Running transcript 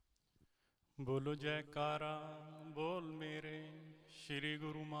बोलो जयकारा बोल मेरे श्री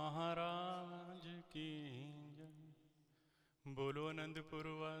गुरु महाराज की जय। बोलो अनंतपुर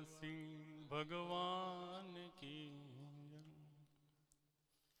वासी भगवान की जय।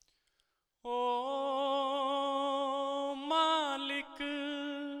 ओ मालिक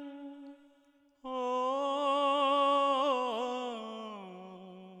ओ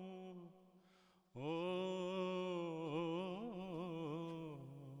ओ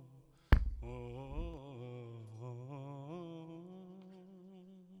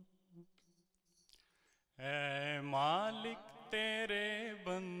ऐ मालिक तेरे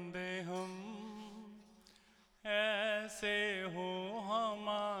बंदे हम, ऐसे हो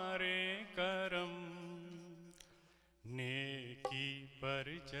हमारे करम। नेकी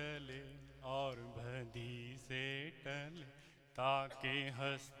पर चले और बदी से टले, ताकि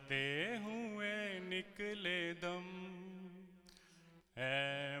हंसते हुए निकले दम।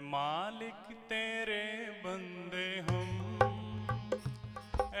 ऐ मालिक तेरे बंदे हम,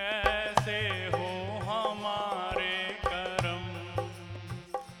 ऐसे हो हमारे करम।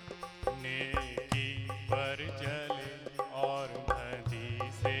 नेकी पर चले और बदी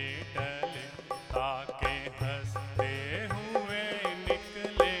से टले, ताकि हंसते हुए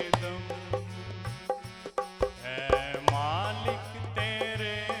निकले दम। ऐ मालिक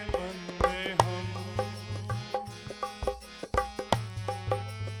तेरे बंदे हम।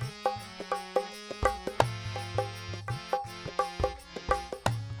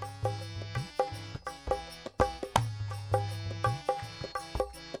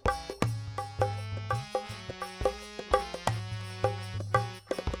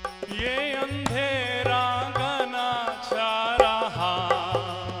 ये अंधेरा घना छा रहा,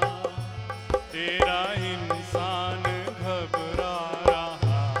 तेरा इंसान घबरा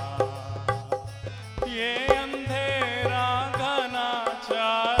रहा। ये अंधेरा घना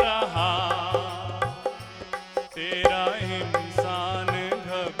छा रहा, तेरा इंसान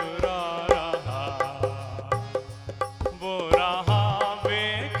घबरा रहा। वो रहा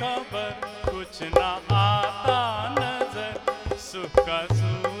बेखबर, कुछ ना आता नजर, सुख का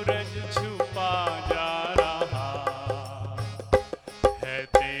सूरज छुपा जा रहा है।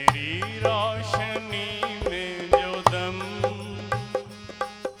 तेरी रोशनी में जो दम,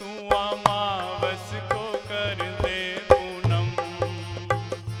 तू अमावस को कर दे पूनम।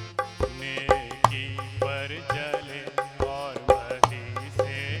 नेकी पर चले और बदी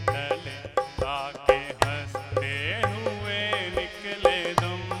से टले, ताकि हंसते हुए निकले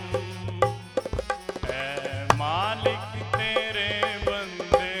दम। ऐ मालिक तेरे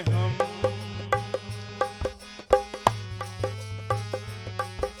बंदे हम।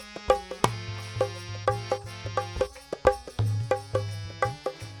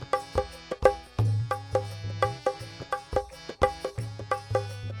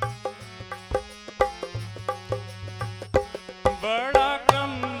 बड़ा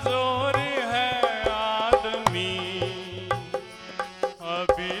कमजोर है आदमी,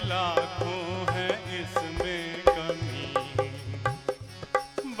 अभी लाखों है इसमें कमी।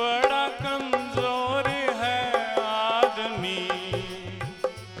 बड़ा कमजोर है आदमी,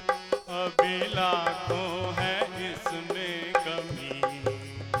 अभी लाखों है इसमें कमी।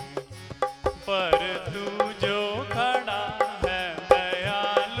 पर तू जो खड़ा है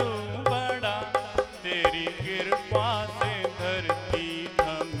दयालु बड़ा, तेरी कृपा से धरती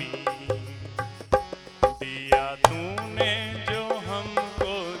थमी। दिया तूने जो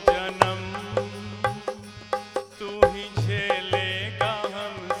हमको जन्म, तू ही झेलेगा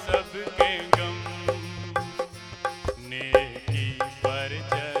हम सबके गम। नेकी पर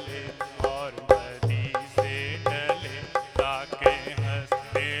चले और बदी से टले, ताकि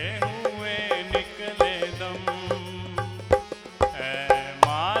हंसते हुए निकले दम। ऐ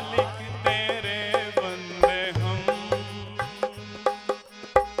मालिक तेरे बंदे हम।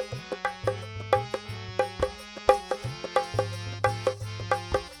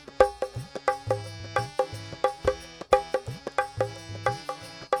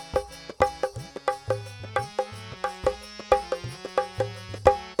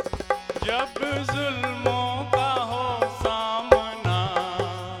 जब जुल्मों का हो सामना,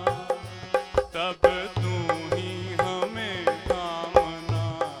 तब तू ही हमें थामना।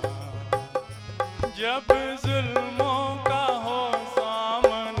 जब जुल्म